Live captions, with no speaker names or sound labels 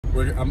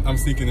I'm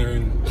sneaking her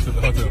into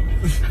the hotel.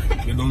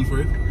 You done for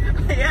it?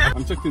 Yeah.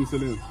 I'm checked in,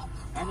 Celine.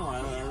 I know,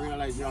 I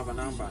realize you have a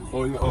number.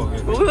 Oh, yeah. Oh,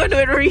 yeah. We're gonna do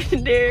it right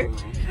there.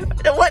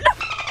 What the f?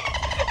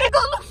 They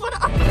gonna look for the.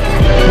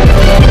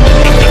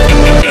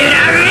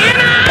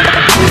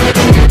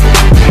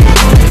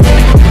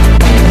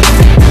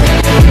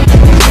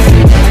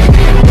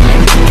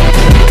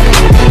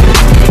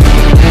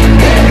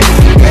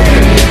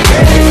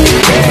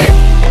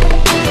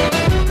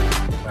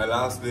 My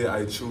last day,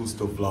 I choose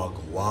to vlog.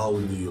 Wow,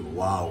 Neil,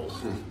 wow.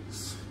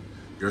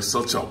 You're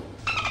such a...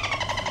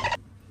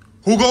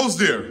 Who goes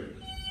there?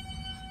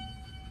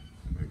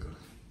 Oh my God.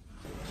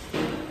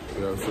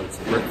 Yeah, so it's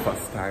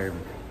breakfast time.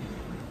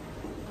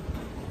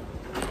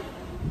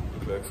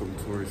 Like some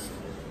tourists.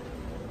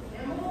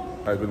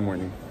 Hi, good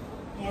morning.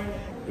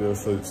 Yeah,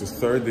 so it's the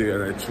third day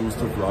and I choose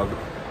to vlog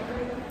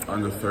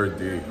on the third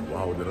day.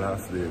 Wow, the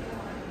last day.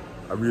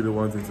 I really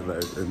wanted to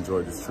like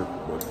enjoy this trip,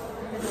 but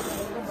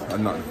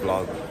I'm not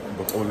vlog,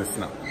 but only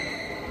snap.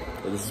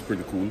 But this is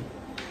pretty cool.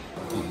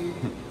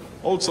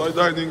 Outside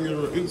dining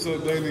area,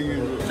 inside dining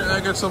area. Can I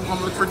get some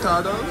omelette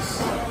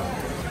frittatas?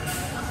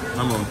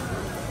 I'm on.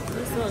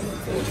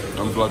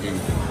 I'm vlogging.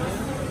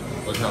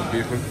 Does it have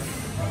bacon?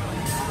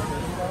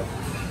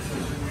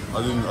 I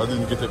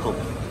didn't get a cup.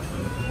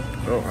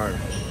 Oh, alright.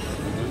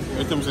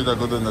 Let them say that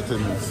go down in 10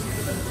 minutes.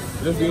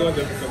 Just do like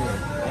that.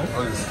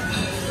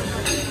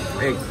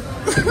 Egg.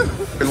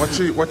 And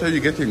what are you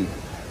getting?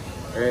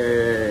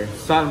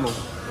 Salmon.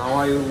 Now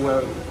I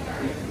will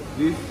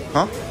this.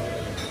 Huh?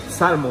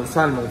 Salmon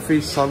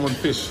fish. Salmon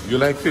fish. You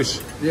like fish?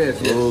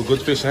 Yes. Oh,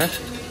 good fish, eh?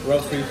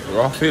 Raw fish.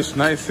 Raw fish,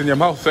 nice in your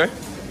mouth, eh?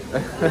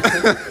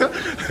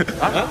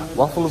 Huh?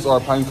 Waffles or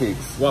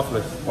pancakes?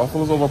 Waffles.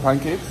 Waffles over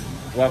pancakes?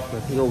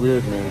 Waffles. You're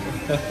weird, man.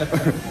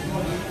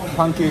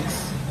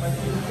 Pancakes.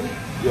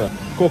 Yeah.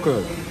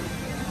 Coconut.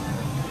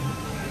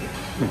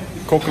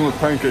 Coconut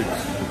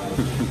pancakes.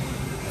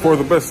 For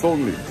the best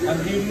only.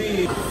 And you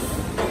need.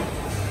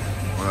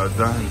 Wanna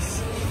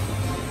dance.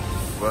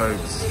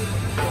 Vibes.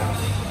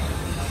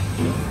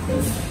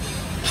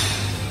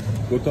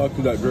 Go talk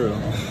to that girl.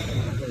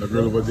 That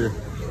girl over there.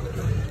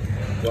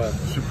 What?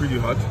 She's pretty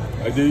hot.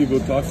 I dare you go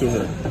talk to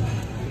her.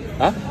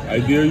 Huh? I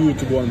dare you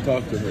to go and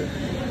talk to her.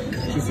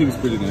 She seems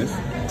pretty nice.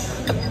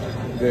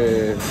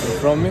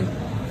 From me?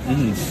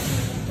 Mm-hmm.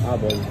 Ah,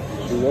 but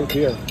she work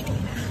here.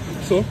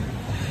 So,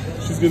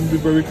 she's going to be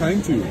very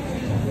kind to you.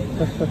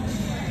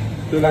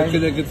 So like,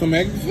 can I get some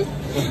eggs?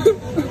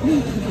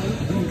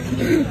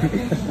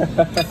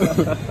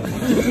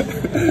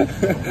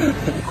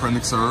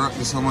 Chronics are right,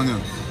 this one, yeah.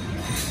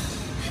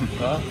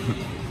 Huh?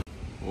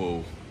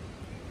 Whoa.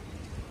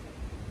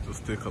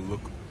 Just take a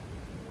look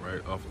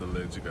right off the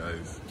ledge,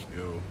 guys.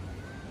 Yo.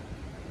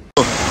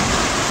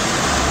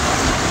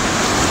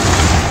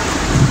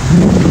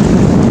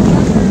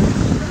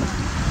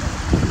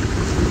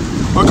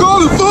 I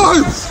call it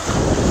vibes!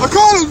 I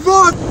call it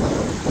vibes!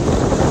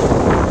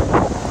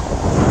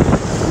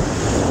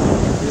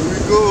 Here we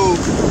go.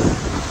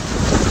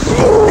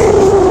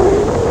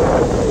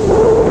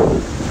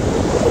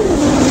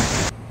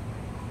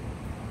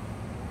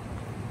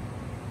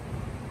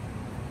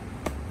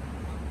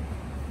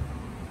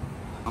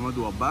 I'm gonna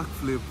do a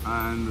backflip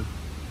and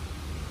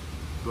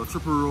do a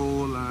triple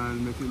roll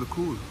and make it look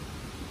cool.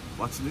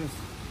 Watch this.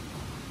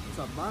 It's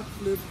a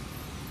backflip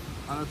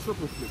and a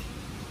triple flip.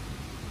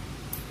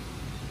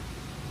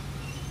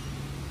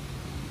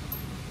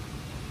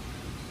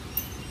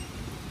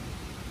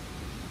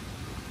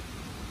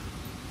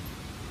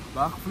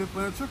 Backflip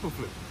and a triple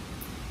flip.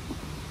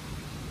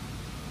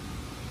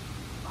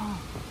 Oh.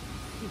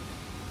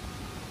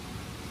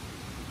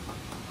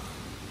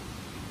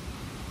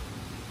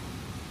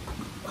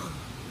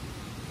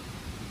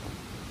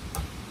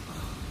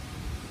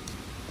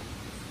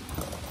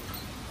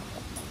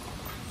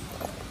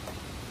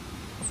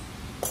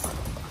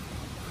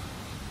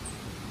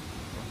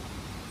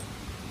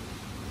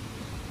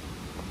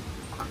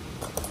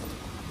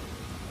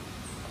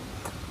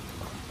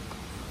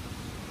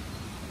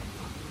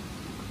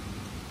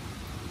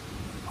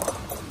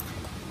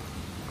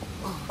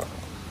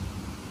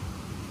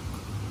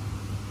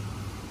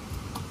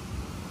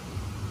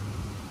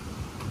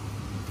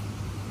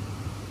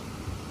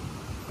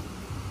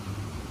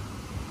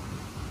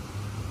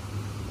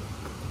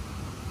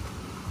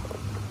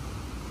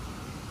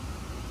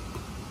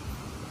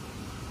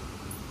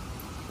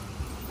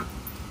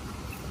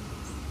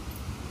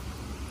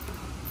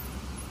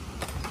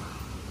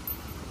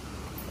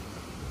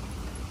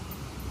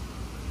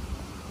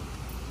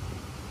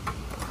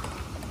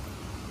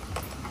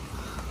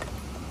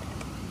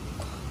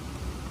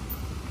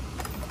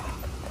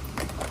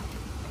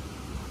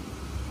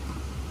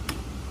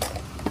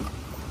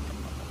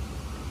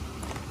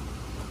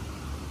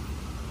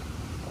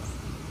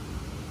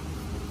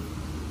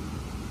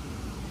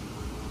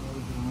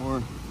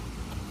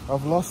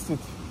 I've lost it.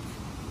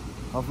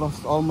 I've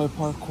lost all my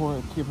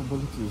parkour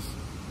capabilities.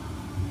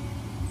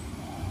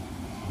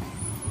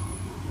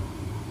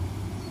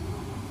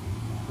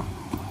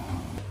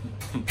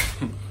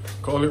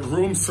 Call it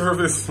room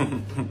service.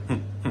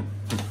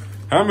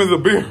 Ham is a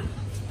beer.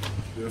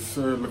 Yes,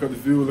 sir. Look at the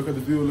view. Look at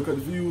the view. Look at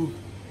the view.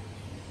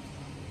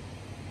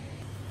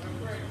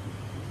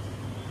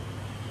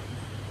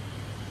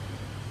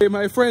 Hey,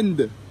 my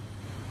friend.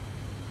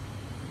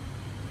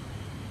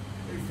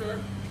 Hey,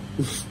 sir.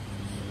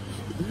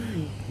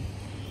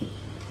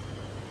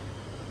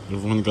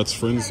 Everyone got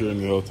friends here in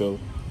the hotel.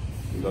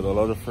 We got a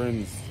lot of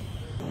friends.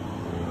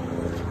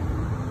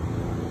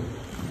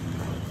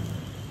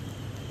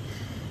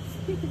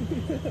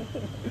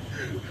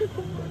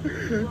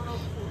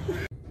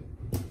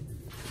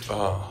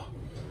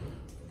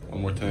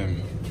 One more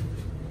time.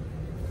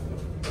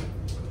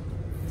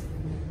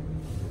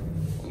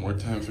 One more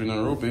time, 3 in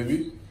a row,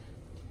 baby.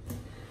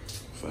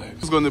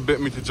 Who's gonna bet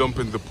me to jump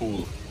in the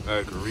pool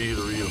like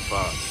real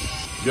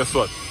fast? Guess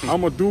what?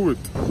 I'ma do it.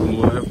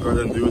 Lifeguard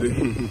and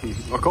duty.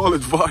 I call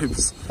it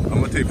vibes.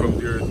 I'ma take from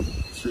here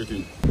straight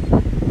in.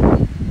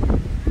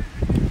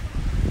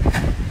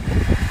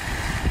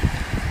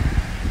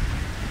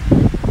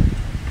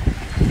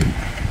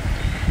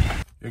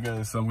 Hey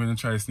guys, so I'm gonna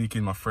try to sneak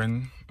in my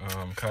friend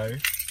Kai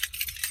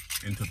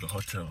into the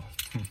hotel.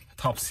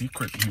 Top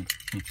secret.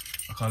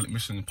 I call it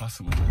Mission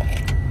Impossible.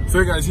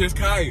 So guys, here's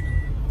Kai.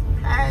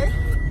 Hi.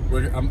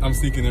 I'm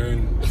sneaking her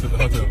into the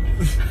hotel.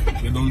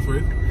 You down for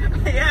it?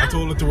 Yeah. I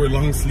told her to wear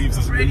long sleeves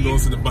as we go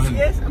to the band.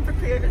 Yes, I'm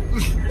prepared.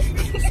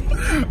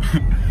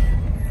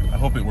 I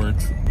hope it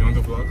works. You want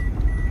the vlog?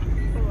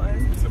 Hold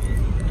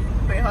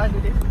on. Wait, how do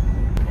this?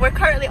 We're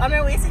currently on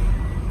our way to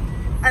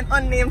an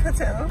unnamed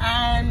hotel.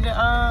 And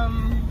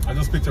I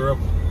just picked her up.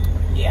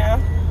 yeah.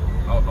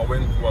 I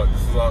went, what?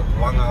 This is a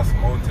long ass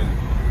mountain.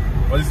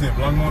 What is it?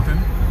 Long mountain?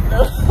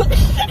 No.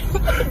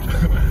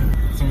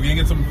 So we can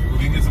get some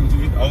to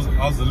eat.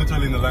 I was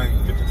literally in the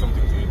line getting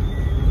something to eat.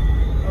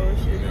 Oh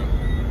shit.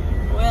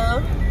 Yeah.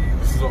 Well,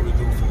 This is what we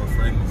do for our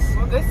friends.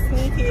 we'll go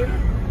sneak in.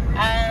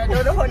 I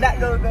don't know how that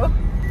go.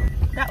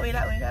 That way.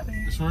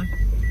 You sure?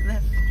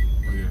 Left.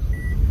 Oh yeah.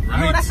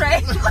 Right. No, that's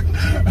right. What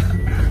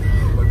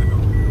the hell?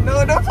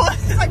 No, don't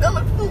post this. I got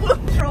the fool.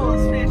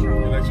 Trolls, straight You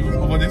trolls. like shoes?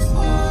 How about this?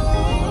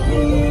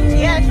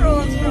 Yeah,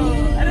 trolls.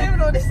 I don't even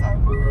know this song.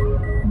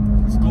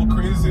 Let's go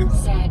crazy.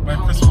 My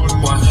Chris Paul.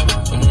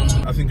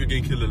 I think we're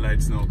getting kill the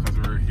lights now because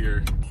we're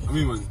here. I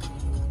mean, man.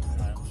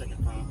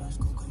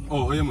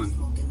 Oh, yeah, man.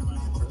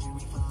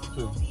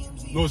 Sure.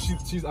 No,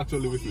 she's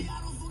actually with me.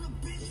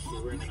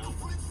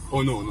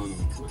 Oh, no. You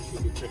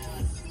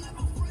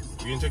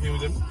can check in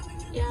with them?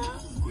 Yeah.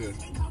 Yeah.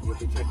 You'll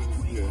be checking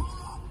in? Yeah.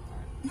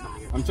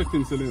 I'm checked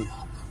in, Celine.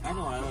 I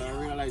know, I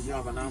realize you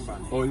have a number.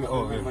 Oh, yeah.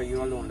 Oh, Remember yeah.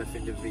 you alone left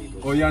in the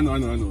vehicle. Oh, yeah, I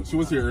know. She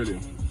was here earlier.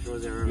 She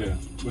was there earlier. Yeah.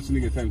 But she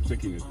didn't get time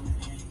checking it.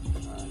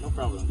 No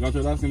problem. You want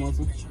your last name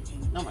also?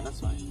 No, man, that's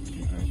fine.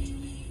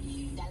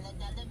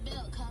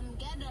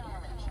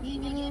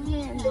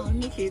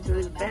 Nikki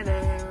does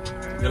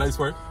better. You like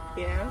sport?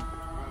 Yeah.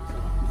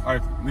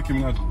 Alright, Nicki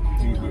Minaj.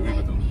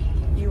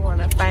 You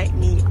wanna fight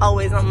me?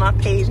 Always on my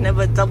page,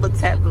 never double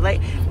tap.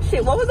 Like,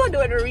 shit, what was I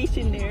doing to reach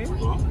in there?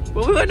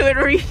 What was I doing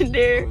to reach in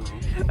there?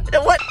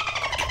 What?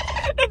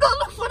 They gonna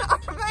look for the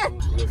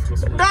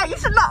armor. Nah, you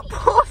should not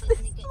post this.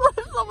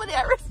 Somebody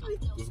arrest me.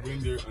 Just go in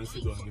there and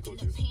sit down on the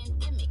couches.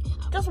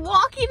 Just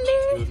walk in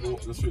there.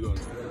 Let's sit down.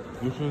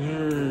 Look at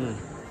here.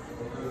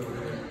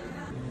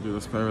 There's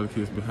a spiral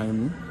case behind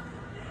me.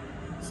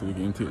 So you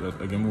can take that,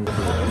 I can move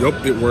it.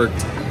 Yup, it worked. I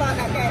thought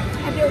that guy,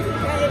 and there was a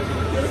guy,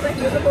 he was like,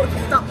 he was about to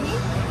stop me.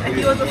 And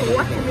he was just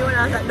watching me when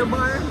I was at the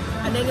bar.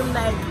 And then he was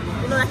like,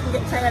 you know, I can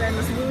get tired and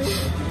just move.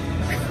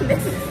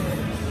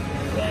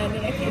 Yeah, and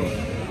then I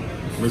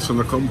came. Mission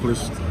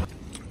accomplished.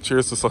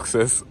 Cheers to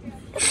success.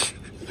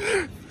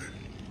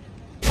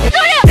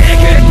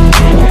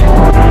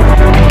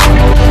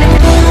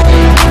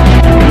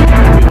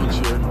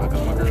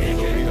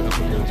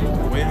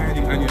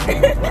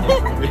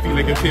 They feel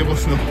like a table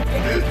snow.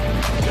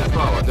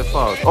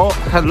 Oh,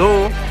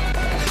 hello.